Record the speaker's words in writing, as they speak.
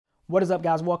What is up,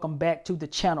 guys? Welcome back to the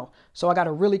channel. So I got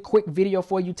a really quick video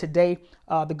for you today.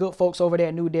 The good folks over there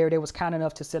at Newdery, they was kind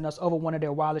enough to send us over one of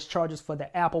their wireless chargers for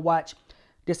the Apple Watch.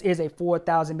 This is a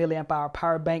 4,000 milliamp hour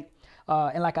power bank.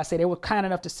 And like I said, they were kind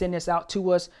enough to send this out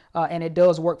to us. And it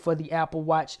does work for the Apple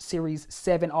Watch Series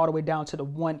 7 all the way down to the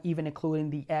 1, even including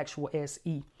the actual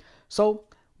SE. So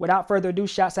without further ado,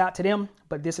 shouts out to them.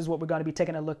 But this is what we're going to be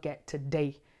taking a look at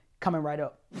today. Coming right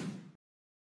up.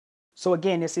 So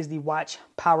again, this is the Watch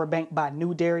Power Bank by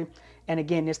Newdery. And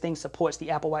again, this thing supports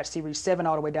the Apple Watch Series 7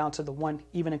 all the way down to the 1,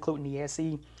 even including the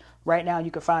SE. Right now,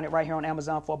 you can find it right here on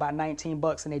Amazon for about 19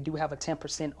 bucks, and they do have a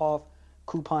 10% off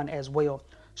coupon as well.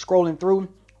 Scrolling through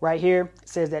right here, it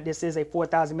says that this is a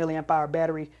 4,000 milliamp hour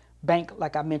battery bank,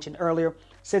 like I mentioned earlier. It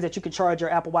says that you can charge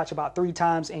your Apple Watch about 3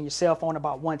 times and your cell phone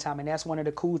about 1 time. And that's one of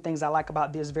the cool things I like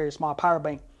about this very small power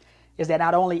bank, is that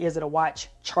not only is it a watch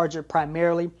charger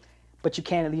primarily, but you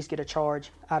can at least get a charge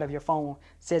out of your phone. It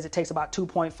says it takes about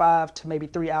 2.5 to maybe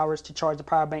 3 hours to charge the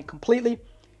power bank completely.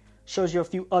 Shows you a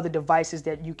few other devices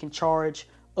that you can charge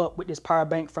up with this power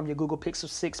bank, from your Google Pixel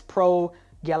 6 Pro,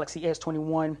 Galaxy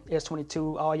S21,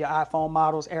 S22, all your iPhone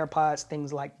models, AirPods,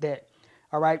 things like that.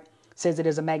 All right. It says it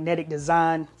is a magnetic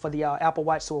design for the Apple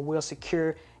Watch, so it will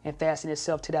secure and fasten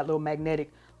itself to that little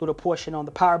magnetic little portion on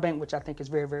the power bank, which I think is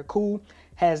very, very cool.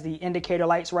 Has the indicator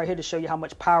lights right here to show you how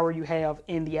much power you have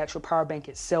in the actual power bank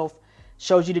itself.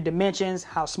 Shows you the dimensions,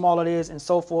 how small it is, and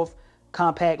so forth.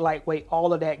 Compact, lightweight,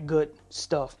 all of that good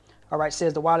stuff. All right,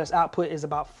 says the wireless output is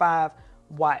about 5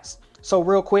 watts. So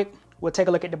real quick, we'll take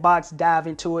a look at the box, dive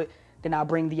into it. Then I'll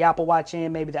bring the Apple Watch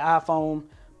in, maybe the iPhone,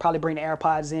 probably bring the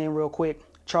AirPods in real quick,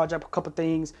 charge up a couple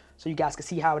things so you guys can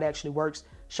see how it actually works,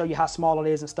 show you how small it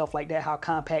is and stuff like that, how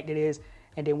compact it is,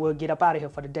 and then we'll get up out of here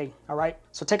for the day. All right,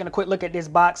 so taking a quick look at this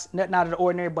box, nothing out of the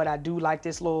ordinary, but I do like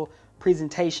this little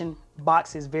presentation.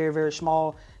 Box is very, very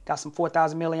small. Got some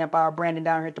 4,000 milliamp hour branding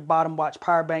down here at the bottom. Watch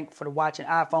power bank for the watch and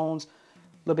iPhones. A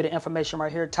little bit of information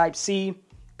right here. Type C.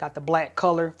 Got the black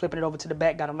color. Flipping it over to the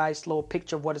back, got a nice little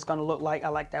picture of what it's going to look like. I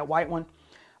like that white one.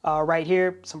 Right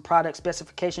here, some product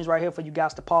specifications right here for you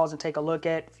guys to pause and take a look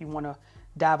at if you want to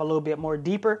dive a little bit more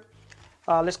deeper.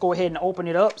 Let's go ahead and open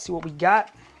it up, see what we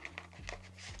got.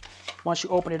 Once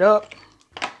you open it up,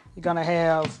 you're going to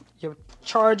have your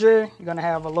charger. You're going to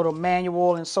have a little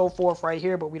manual and so forth right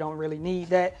here, but we don't really need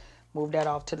that. Move that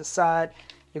off to the side.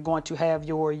 You're going to have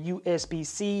your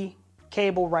USB-C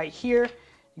cable right here.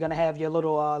 You're going to have your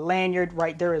little lanyard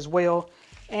right there as well.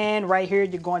 And right here,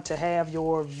 you're going to have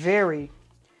your very,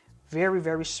 very,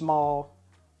 very small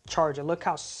charger. Look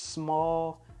how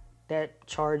small that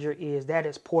charger is. That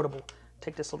is portable.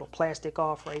 Take this little plastic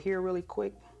off right here really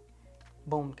quick.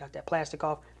 Boom, got that plastic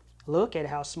off. Look at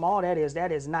how small that is.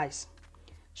 That is nice.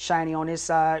 Shiny on this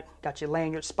side. Got your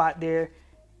lanyard spot there.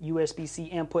 USB-C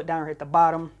input down here at the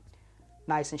bottom.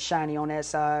 Nice and shiny on that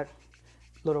side.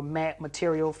 Little matte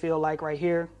material feel like right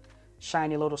here.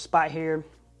 Shiny little spot here.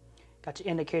 Got your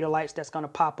indicator lights that's going to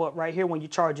pop up right here when you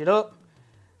charge it up.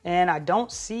 And I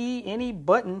don't see any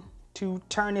button to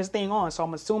turn this thing on. So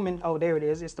I'm assuming, oh, there it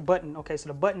is. It's the button. Okay, so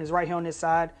the button is right here on this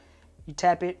side. You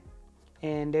tap it.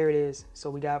 And there it is.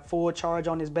 So we got full charge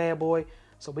on this bad boy.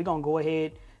 So we're going to go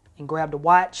ahead and grab the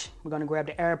watch. We're going to grab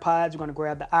the AirPods. We're going to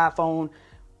grab the iPhone.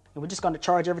 And we're just going to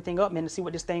charge everything up, man, to see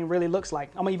what this thing really looks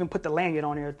like. I'm going to even put the lanyard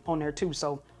on there too.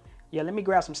 So, yeah, let me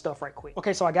grab some stuff right quick.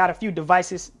 Okay, so I got a few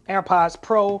devices. AirPods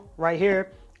Pro right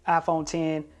here. iPhone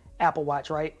 10, Apple Watch,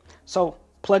 right? So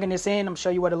plugging this in, I'm going to show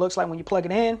you what it looks like when you plug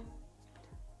it in.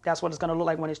 That's what it's going to look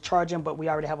like when it's charging, but we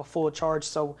already have a full charge.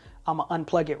 So I'm going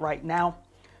to unplug it right now.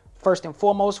 First and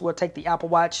foremost, we'll take the Apple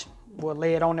Watch. We'll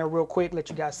lay it on there real quick,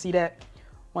 let you guys see that.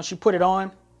 Once you put it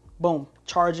on, boom,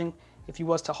 charging. If you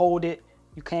was to hold it,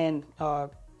 you can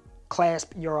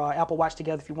clasp your Apple Watch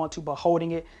together if you want to, but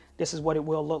holding it, this is what it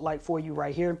will look like for you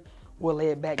right here. We'll lay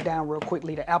it back down real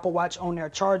quickly. The Apple Watch on there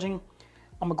charging.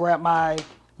 I'm going to grab my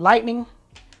lightning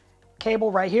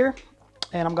cable right here,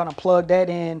 and I'm going to plug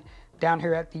that in down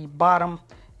here at the bottom,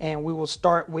 and we will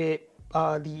start with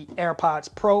the AirPods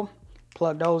Pro.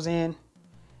 Plug those in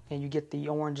and you get the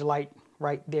orange light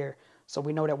right there. So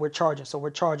we know that we're charging. So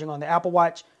we're charging on the Apple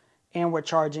Watch and we're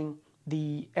charging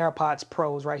the AirPods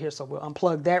Pros right here. So we'll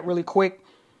unplug that really quick.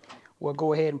 We'll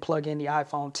go ahead and plug in the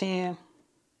iPhone 10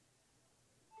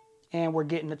 and we're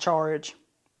getting the charge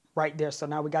right there. So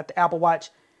now we got the Apple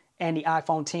Watch and the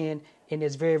iPhone 10 in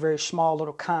this very, very small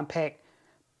little compact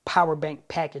power bank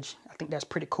package. I think that's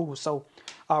pretty cool. So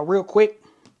real quick,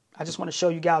 I just want to show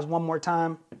you guys one more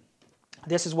time.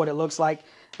 This is what it looks like.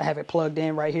 I have it plugged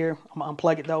in right here. I'm going to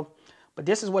unplug it though. But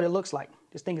this is what it looks like.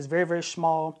 This thing is very, very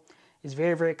small. It's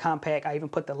very, very compact. I even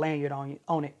put the lanyard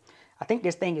on it. I think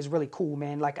this thing is really cool,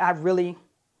 man. Like I'm really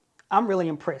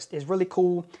impressed. It's really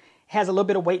cool. It has a little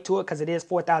bit of weight to it because it is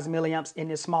 4,000 milliamps in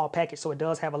this small package, so it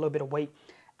does have a little bit of weight.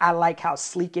 I like how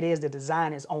sleek it is. The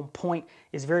design is on point.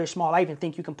 It's very small. I even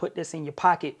think you can put this in your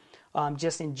pocket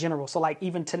just in general. So like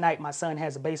even tonight, my son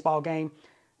has a baseball game.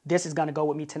 This is going to go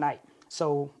with me tonight.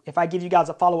 So if I give you guys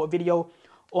a follow-up video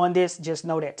on this, just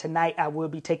know that tonight I will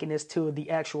be taking this to the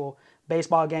actual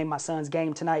baseball game, my son's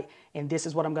game tonight. And this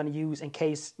is what I'm going to use in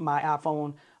case my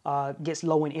iPhone gets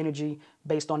low in energy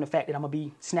based on the fact that I'm going to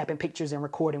be snapping pictures and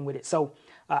recording with it. So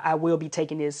I will be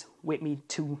taking this with me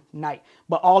tonight.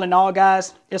 But all in all,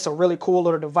 guys, it's a really cool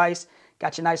little device.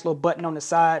 Got your nice little button on the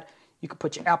side. You can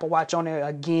put your Apple Watch on there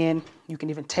again. You can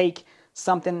even take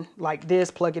something like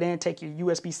this, plug it in, take your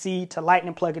USB-C to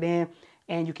Lightning, plug it in,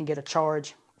 and you can get a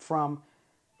charge from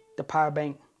the power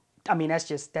bank. I mean,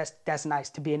 that's nice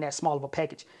to be in that small of a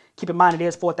package. Keep in mind it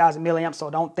is 4,000 milliamps, so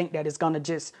don't think that it's gonna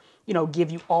just, you know,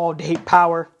 give you all day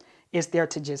power. It's there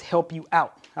to just help you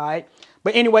out. All right.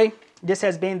 But anyway, this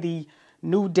has been the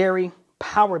Newdery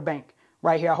power bank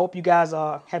right here. I hope you guys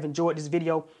have enjoyed this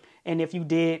video, and if you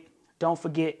did, don't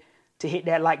forget to hit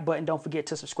that like button. Don't forget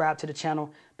to subscribe to the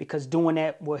channel, because doing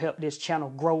that will help this channel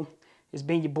grow. It's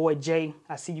been your boy Jay.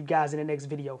 I see you guys in the next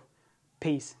video.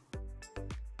 Peace.